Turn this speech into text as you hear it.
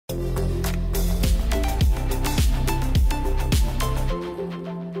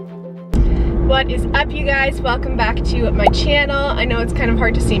What is up, you guys? Welcome back to my channel. I know it's kind of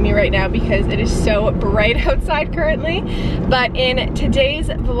hard to see me right now because it is so bright outside currently, but in today's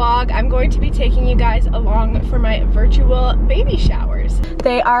vlog I'm going to be taking you guys along for my virtual baby showers.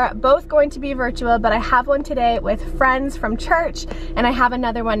 They are both going to be virtual, but I have one today with friends from church and I have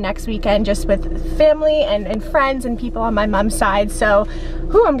another one next weekend just with family and friends and people on my mom's side. So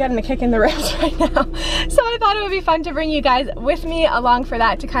I'm getting a kick in the ribs right now. So I thought it would be fun to bring you guys with me along for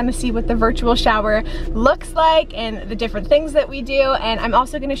that, to kind of see what the virtual shower looks like and the different things that we do. And I'm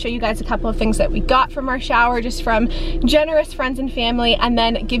also going to show you guys a couple of things that we got from our shower, just from generous friends and family, and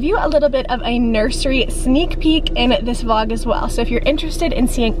then give you a little bit of a nursery sneak peek in this vlog as well. So if you're interested in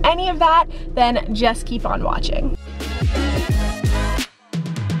seeing any of that, then just keep on watching.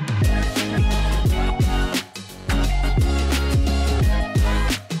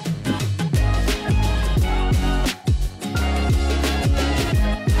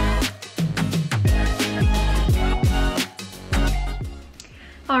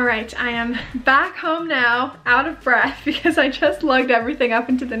 Alright, I am back home now, out of breath, because I just lugged everything up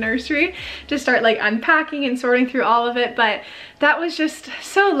into the nursery to start like unpacking and sorting through all of it, but that was just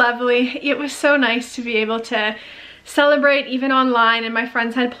so lovely. It was so nice to be able to celebrate even online, and my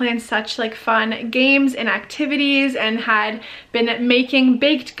friends had planned such like fun games and activities and had been making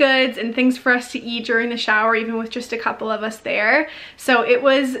baked goods and things for us to eat during the shower, even with just a couple of us there. So it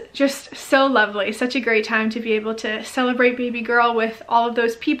was just so lovely, such a great time to be able to celebrate baby girl with all of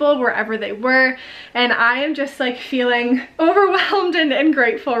those people wherever they were. And I am just like feeling overwhelmed and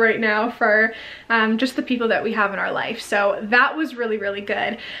grateful right now for just the people that we have in our life. So that was really, really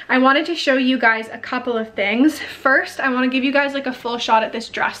good. I wanted to show you guys a couple of things. First, I want to give you guys like a full shot at this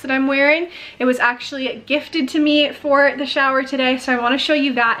dress that I'm wearing. It was actually gifted to me for the shower today, so I want to show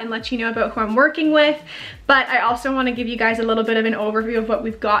you that and let you know about who I'm working with. But I also want to give you guys a little bit of an overview of what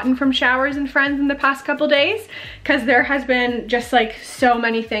we've gotten from showers and friends in the past couple days, because there has been just like so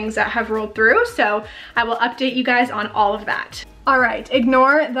many things that have rolled through. So I will update you guys on all of that. Alright,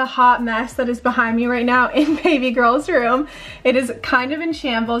 ignore the hot mess that is behind me right now in baby girl's room. It is kind of in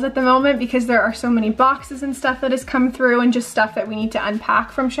shambles at the moment because there are so many boxes and stuff that has come through and just stuff that we need to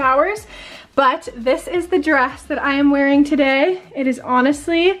unpack from showers. But this is the dress that I am wearing today. It is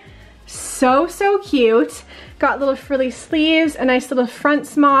honestly so cute. Got little frilly sleeves, a nice little front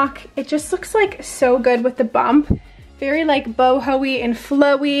smock. It just looks like so good with the bump. Very like boho-y and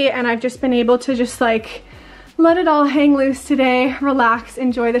flowy, and I've just been able to just like let it all hang loose today, relax,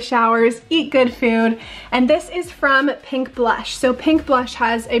 enjoy the showers, eat good food. And this is from Pink Blush. So Pink Blush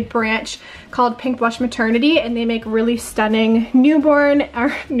has a branch called Pink Blush Maternity, and they make really stunning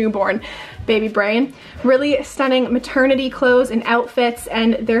baby brain, really stunning maternity clothes and outfits,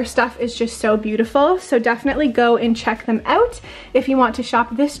 and their stuff is just so beautiful. So definitely go and check them out. If you want to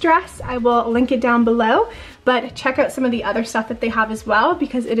shop this dress, I will link it down below, but check out some of the other stuff that they have as well,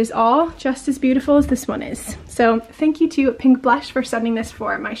 because it is all just as beautiful as this one is. So thank you to Pink Blush for sending this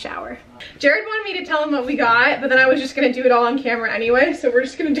for my shower. Jared wanted me to tell him what we got, but then I was just gonna do it all on camera anyway, so we're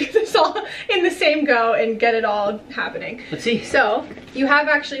just gonna do this all in the same go and get it all happening. Let's see. So you have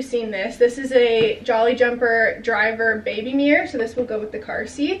actually seen this. This is a Jolly Jumper driver baby mirror, so this will go with the car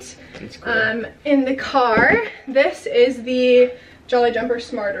seat. That's cool. In the car, this is the Jolly Jumper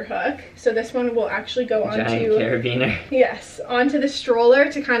Smarter Hook. So this one will actually go onto carabiner. Yes, onto the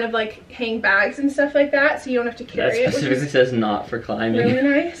stroller to kind of like hang bags and stuff like that, so you don't have to carry it. That specifically says not for climbing. Really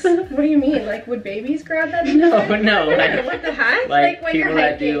nice. What do you mean? Like, would babies grab that? No. What the heck? Like when people you're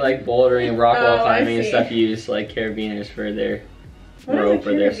that do like bouldering and rock wall climbing and stuff use like carabiners for their rope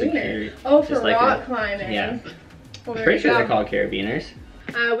or their security. Oh, for rock climbing. Yeah. Well, I'm pretty sure they're called carabiners.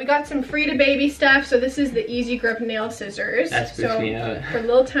 We got some Frida baby stuff. So this is the Easy Grip nail scissors. That spooks me out. For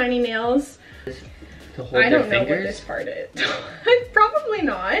little tiny nails. To hold I don't know what fingers? this part is. Probably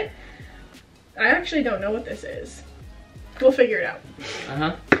not. I actually don't know what this is. We'll figure it out.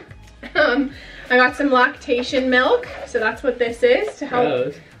 I got some lactation milk. So that's what this is, to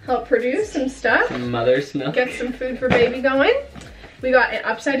help produce some stuff. Some mother's milk. Get some food for baby going. We got an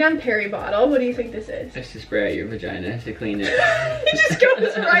upside down Perry bottle. What do you think this is? Just to spray out your vagina to clean it. It just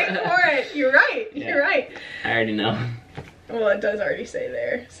goes right for it. You're right. Yeah. You're right. I already know. Well, it does already say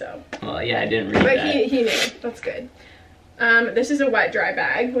there, so. Well, yeah, I didn't read that. But he knew. That's good. This is a wet dry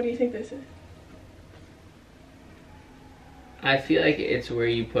bag. What do you think this is? I feel like it's where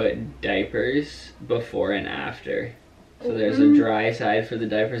you put diapers before and after. So there's a dry side for the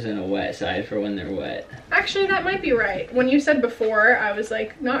diapers and a wet side for when they're wet. Actually, that might be right. When you said before, I was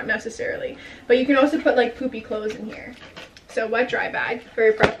like, not necessarily. But you can also put like poopy clothes in here. So wet dry bag,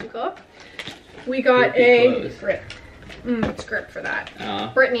 very practical. We got a grip. It's grip for that.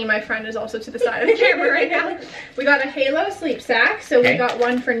 Oh. Brittany, my friend, is also to the side of the camera right now. We got a Halo sleep sack. So we got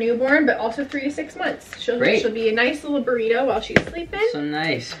one for newborn, but also 3 to 6 months. She'll be a nice little burrito while she's sleeping. So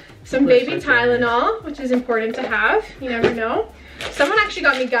nice. Some baby Tylenol, which is important to have. You never know. Someone actually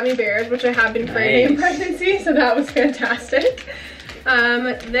got me gummy bears, which I have been craving in pregnancy, so that was fantastic.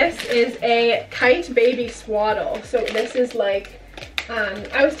 This is a Kite Baby Swaddle. So this is like,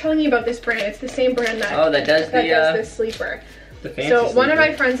 I was telling you about this brand. It's the same brand that does this sleeper. So one of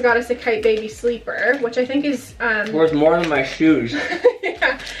my friends got us a Kite Baby sleeper, which I think is worth more than my shoes.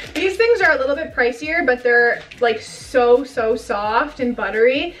 Yeah, these things are a little bit pricier, but they're like so soft and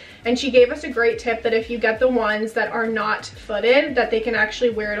buttery. And she gave us a great tip that if you get the ones that are not footed, that they can actually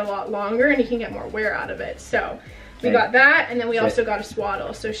wear it a lot longer and you can get more wear out of it. So we got that, and then we also got a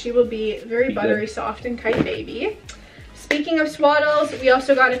swaddle. So she will be very buttery soft and Kite Baby. Speaking of swaddles, we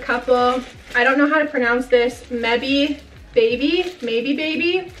also got a couple, I don't know how to pronounce this, maybe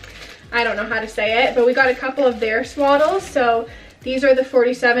baby. I don't know how to say it, but we got a couple of their swaddles. So these are the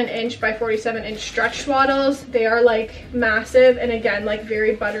 47-inch by 47-inch stretch swaddles. They are like massive and again, like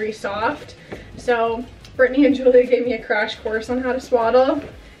very buttery soft. So Brittany and Julia gave me a crash course on how to swaddle.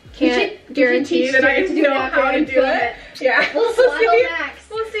 Can't guarantee that I know how to do it. Yeah, we'll see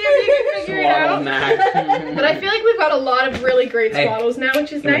if you can figure it out. But I feel like we've got a lot of really great swaddles now,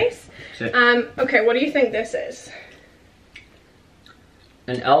 which is nice. Okay, what do you think this is?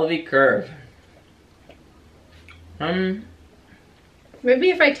 An LV curve.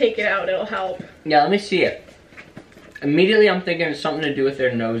 Maybe if I take it out, it'll help. Yeah, let me see it. Immediately I'm thinking it's something to do with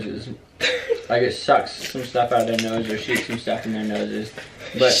their noses. Like it sucks some stuff out of their nose or shoots some stuff in their noses.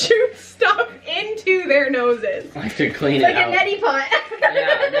 But shoot stuff into their noses. Like to clean it out. Like a neti pot.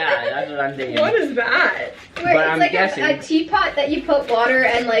 Yeah, that's what I'm thinking. What is that? Where it's like a teapot that you put water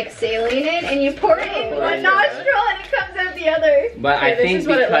and like saline in, and you pour it in one nostril and it comes out the other. But I think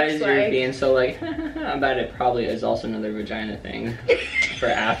because you're being so like about it, probably is also another vagina thing for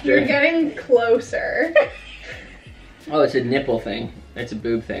after. You're getting closer. Oh, it's a nipple thing. It's a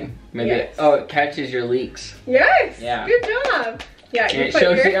boob thing. Maybe. Yes. It catches your leaks. Yes. Yeah. Good job. Yeah. And it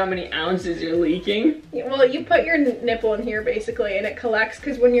shows you how many ounces you're leaking. Well, you put your nipple in here basically, and it collects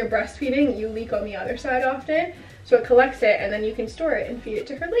because when you're breastfeeding, you leak on the other side often. So it collects it, and then you can store it and feed it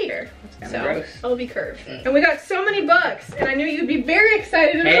to her later. That's kind of gross. It'll be curved. And we got so many books, and I knew you'd be very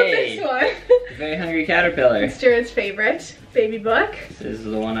excited about this one. Very Hungry Caterpillar. It's Jared's favorite baby book. This is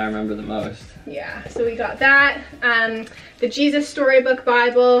the one I remember the most. Yeah, so we got that. The Jesus Storybook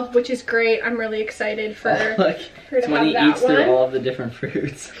Bible, which is great. I'm really excited for her to have that one. When he eats through all of the different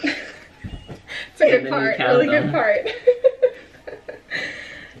fruits. It's a good part, really good part.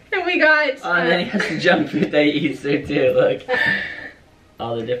 And we got... Oh, and then he has the junk food that he eats there too, look.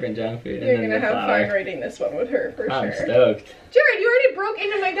 All the different junk food. You're gonna have fun reading this one with her, for sure. I'm stoked. Jared, you already broke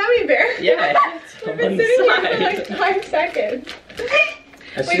into my gummy bear. Yeah, we've been sitting here for like 5 seconds.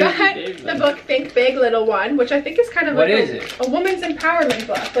 We got the book Think Big Little One, which I think is kind of like a woman's empowerment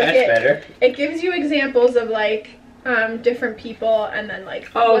book. Like That's better. It gives you examples of like different people and then like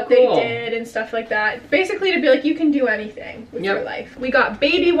what they did and stuff like that. Basically to be like, you can do anything with your life. We got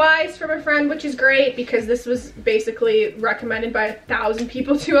Baby Wise from a friend, which is great because this was basically recommended by 1,000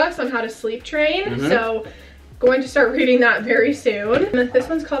 people to us on how to sleep train. So going to start reading that very soon. This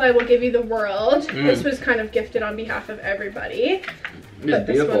one's called I Will Give You the World. This was kind of gifted on behalf of everybody. But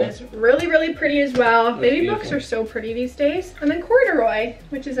this one is really, really pretty as well. Baby books are so pretty these days. And then Corduroy,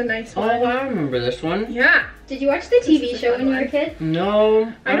 which is a nice one. Oh, I remember this one. Yeah. Did you watch the TV show when you were a kid?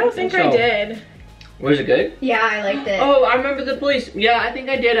 No. I don't think I did. Was it good? Yeah, I liked it. Oh, I remember the police. Yeah, I think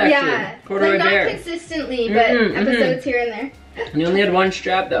I did actually. Yeah. Corduroy like, Bear. Not consistently, but episodes here and there. You only had one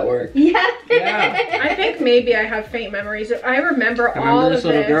strap that worked. Yeah. I think maybe I have faint memories. I remember all of this.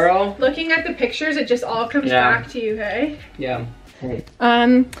 Little girl. Looking at the pictures, it just all comes back to you, hey? Yeah. Hey.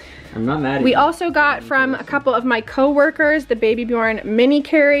 I'm not mad at you. We also got from a couple of my co-workers the Baby Bjorn mini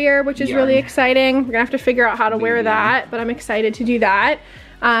carrier, which is really exciting. We're gonna have to figure out how to wear that, but I'm excited to do that.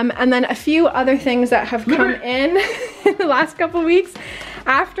 And then a few other things that have come in the last couple weeks.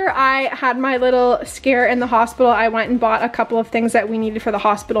 After I had my little scare in the hospital, I went and bought a couple of things that we needed for the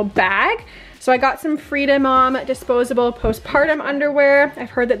hospital bag. So I got some Freedom Mom disposable postpartum underwear. I've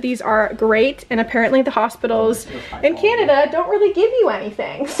heard that these are great, and apparently the hospitals in Canada don't really give you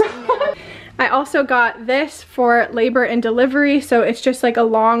anything. So I also got this for labor and delivery. So it's just like a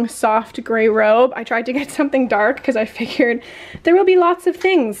long, soft gray robe. I tried to get something dark because I figured there will be lots of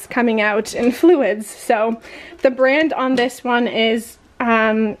things coming out in fluids. So the brand on this one is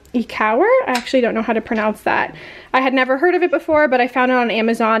Ikawer. I actually don't know how to pronounce that. I had never heard of it before, but I found it on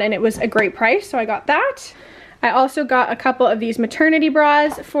Amazon and it was a great price, so I got that. I also got a couple of these maternity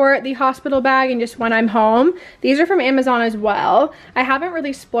bras for the hospital bag and just when I'm home. These are from Amazon as well. I haven't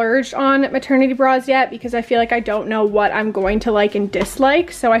really splurged on maternity bras yet because I feel like I don't know what I'm going to like and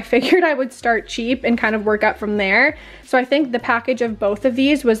dislike. So I figured I would start cheap and kind of work up from there. So I think the package of both of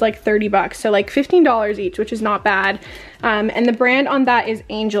these was like 30 bucks. So like $15 each, which is not bad. And the brand on that is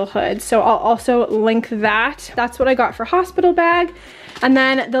Angel Hood. So I'll also link that. That's what I got for hospital bag. And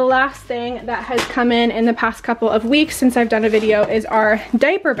then the last thing that has come in the past couple of weeks since I've done a video is our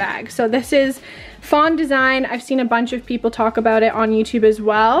diaper bag. So this is Fawn design. I've seen a bunch of people talk about it on YouTube as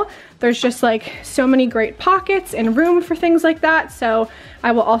well. There's just like so many great pockets and room for things like that. So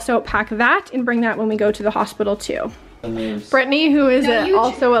I will also pack that and bring that when we go to the hospital too. Brittany, who is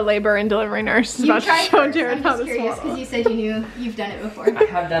also a labor and delivery nurse, is about to show Jared how to swaddle. Because you said you've done it before. I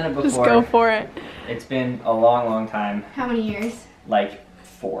have done it before. Just go for it. It's been a long time. How many years? Like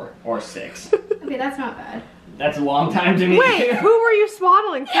 4 or 6. Okay, that's not bad. That's a long time to me. Wait, who were you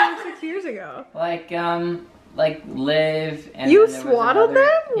swaddling 4 or 6 years ago? Like Liv and you swaddled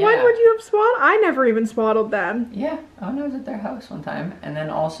them? Yeah. When would you have swaddled? I never even swaddled them. Yeah, I was at their house one time. And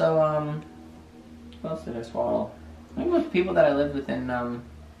then also, who else did I swaddle? I think with people that I lived with in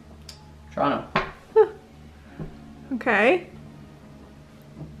Toronto. Huh. Okay.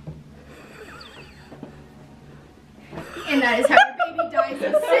 And that is how your baby dies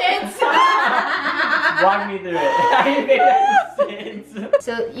of SIDS. Walk me through it.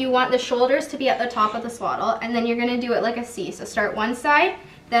 So you want the shoulders to be at the top of the swaddle, and then you're gonna do it like a C. So start one side,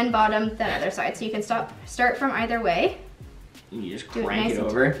 then bottom, then other side. So you can start from either way. You just crank it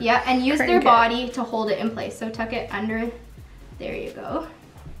over. Yeah, and use their body to hold it in place. So tuck it under, there you go.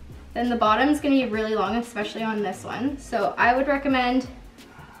 Then the bottom's gonna be really long, especially on this one. So I would recommend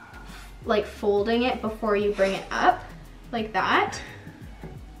like folding it before you bring it up, like that.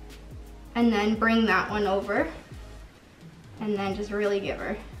 And then bring that one over. And then just really give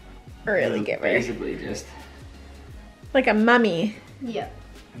her. Basically just. Like a mummy. Yep.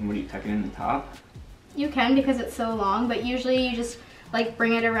 And what do you tuck it in the top? You can because it's so long, but usually you just like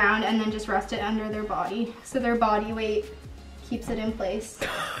bring it around and then just rest it under their body. So their body weight keeps it in place.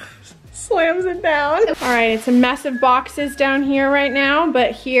 Slams it down. All right, it's a mess of boxes down here right now,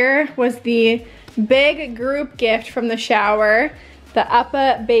 but here was the big group gift from the shower, the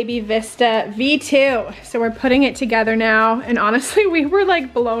Uppa Baby Vista V2. So we're putting it together now, and honestly, we were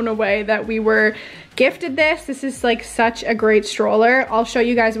like blown away that we were gifted this. This is like such a great stroller. I'll show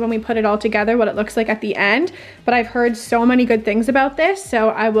you guys when we put it all together what it looks like at the end, but I've heard so many good things about this, so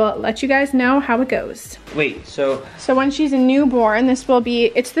I will let you guys know how it goes. Wait, so when she's a newborn, this will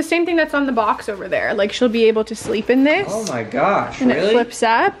be, it's the same thing that's on the box over there. Like she'll be able to sleep in this. oh my gosh, And really? it flips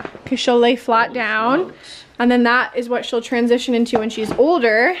up because she'll lay flat down. Smokes. And then that is what she'll transition into when she's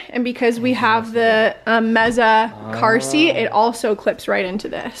older. And because we have the Meza car seat, it also clips right into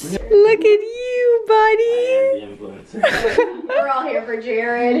this. Look at you, buddy. We're all here for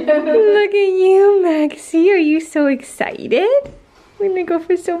Jared. Look at you, Maxie. Are you so excited? We're gonna go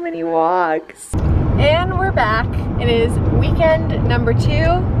for so many walks. And we're back. It is weekend number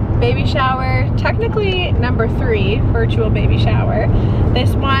 2. Baby shower, technically number 3 virtual baby shower. This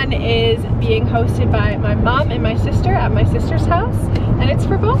one is being hosted by my mom and my sister at my sister's house, and it's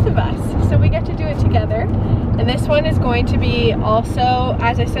for both of us, so we get to do it together. And this one is going to be also,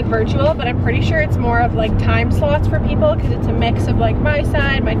 as I said, virtual, but I'm pretty sure it's more of like time slots for people because it's a mix of like my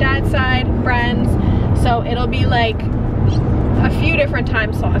side, my dad's side, friends. So it'll be like a few different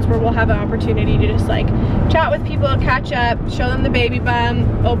time slots where we'll have an opportunity to just like chat with people, catch up, show them the baby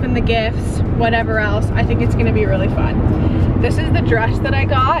bum, open the gifts, whatever else. I think it's gonna be really fun. This is the dress that I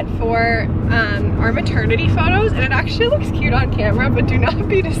got for our maternity photos, and it actually looks cute on camera, but do not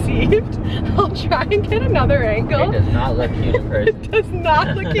be deceived. I'll try and get another angle. It does not look cute in person. It does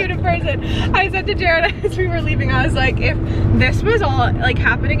not look cute in person. I said to Jared as we were leaving, I was like, if this was all like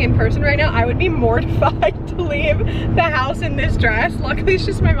happening in person right now, I would be mortified to leave the house in this dress. Luckily it's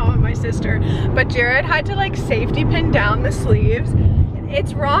just my mom and my sister, but Jared had to like safety pin down the sleeves.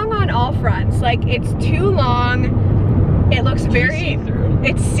 It's wrong on all fronts. Like it's too long. It looks very,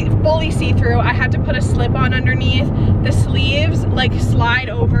 it's fully see-through. I had to put a slip on underneath. The sleeves like slide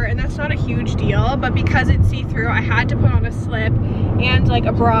over, and that's not a huge deal, but because it's see-through, I had to put on a slip and like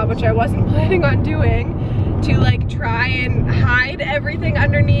a bra, which I wasn't planning on doing, to like try and hide everything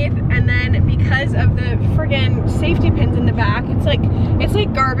underneath. And then because of the friggin' safety pins in the back, it's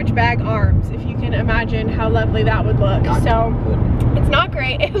like garbage bag arms, if you can imagine how lovely that would look. So It's not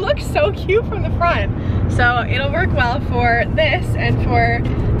great. It looks so cute from the front. So it'll work well for this and for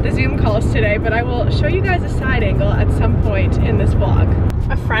the Zoom calls today, but I will show you guys a side angle at some point in this vlog.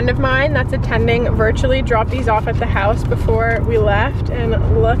 A friend of mine that's attending virtually dropped these off at the house before we left, and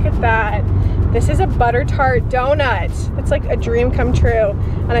look at that. This is a butter tart donut. It's like a dream come true.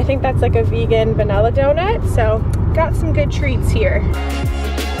 And I think that's like a vegan vanilla donut. So got some good treats here.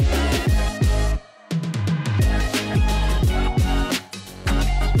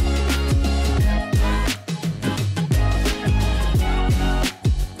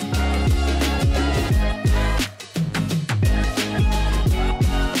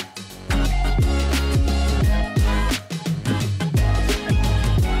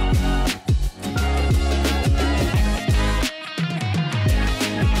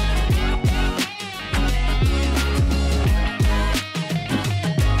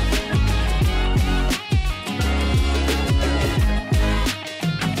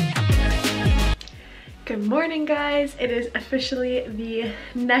 Good morning, guys. It is officially the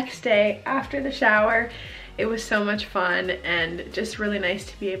next day after the shower. It was so much fun and just really nice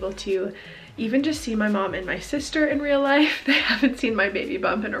to be able to even just see my mom and my sister in real life. They haven't seen my baby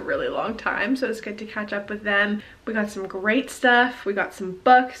bump in a really long time, so it's good to catch up with them. We got some great stuff. We got some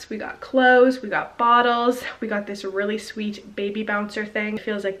books, we got clothes, we got bottles, we got this really sweet baby bouncer thing. It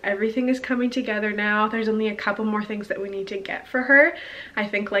feels like everything is coming together now. There's only a couple more things that we need to get for her. I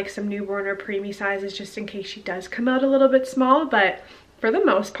think like some newborn or preemie sizes just in case she does come out a little bit small, but for the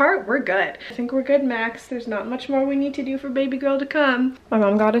most part, we're good. I think we're good, Max. There's not much more we need to do for baby girl to come. My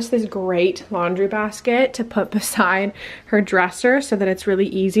mom got us this great laundry basket to put beside her dresser so that it's really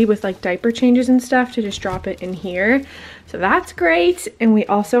easy with like diaper changes and stuff to just drop it in here. So that's great. And we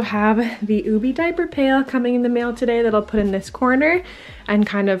also have the Ubi diaper pail coming in the mail today that I'll put in this corner and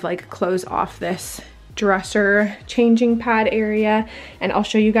kind of like close off this dresser changing pad area, and I'll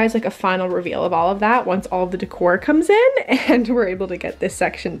show you guys like a final reveal of all of that once all of the decor comes in and we're able to get this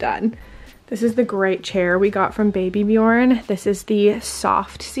section done. This is the great chair we got from Baby Bjorn. This is the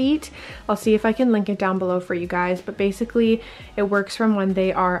soft seat. I'll see if I can link it down below for you guys, but basically it works from when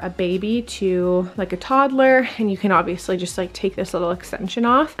they are a baby to like a toddler, and you can obviously just like take this little extension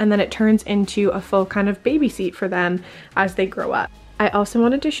off and then it turns into a full kind of baby seat for them as they grow up. I also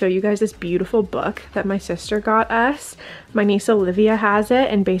wanted to show you guys this beautiful book that my sister got us. My niece Olivia has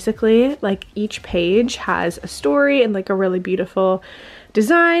it, and basically like each page has a story and like a really beautiful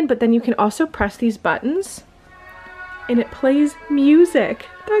design, but then you can also press these buttons and it plays music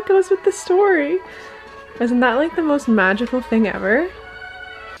that goes with the story. Isn't that like the most magical thing ever?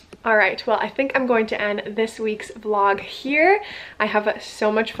 All right, well, I think I'm going to end this week's vlog here. I have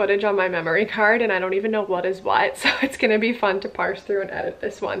so much footage on my memory card and I don't even know what is what, so it's gonna be fun to parse through and edit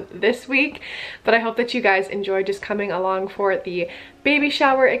this one this week. But I hope that you guys enjoy just coming along for the baby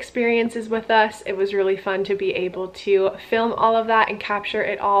shower experiences with us. It was really fun to be able to film all of that and capture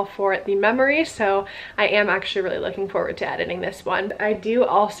it all for the memory, so I am actually really looking forward to editing this one. I do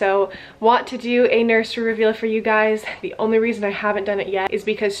also want to do a nursery reveal for you guys. The only reason I haven't done it yet is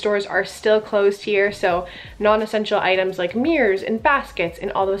because stores are still closed here, so non-essential items like mirrors and baskets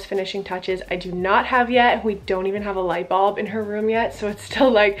and all those finishing touches I do not have yet. We don't even have a light bulb in her room yet, so it's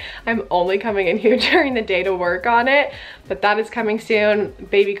still like I'm only coming in here during the day to work on it, but that is coming soon.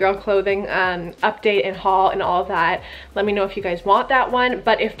 Baby girl clothing update and haul and all of that. Let me know if you guys want that one,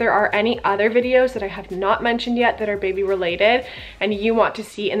 but if there are any other videos that I have not mentioned yet that are baby related and you want to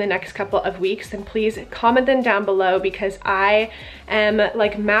see in the next couple of weeks, then please comment them down below, because I am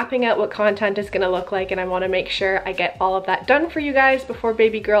like mapping out what content is going to look like and I want to make sure I get all of that done for you guys before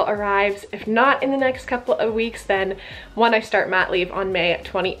baby girl arrives. If not in the next couple of weeks, then when I start mat leave on May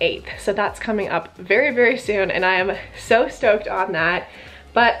 28th. So that's coming up very, very soon and I am so stoked on that.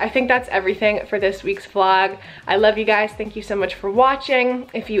 But I think that's everything for this week's vlog. I love you guys. Thank you so much for watching.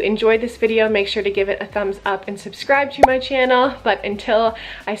 If you enjoyed this video, make sure to give it a thumbs up and subscribe to my channel. But until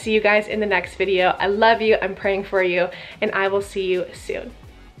I see you guys in the next video, I love you, I'm praying for you, and I will see you soon.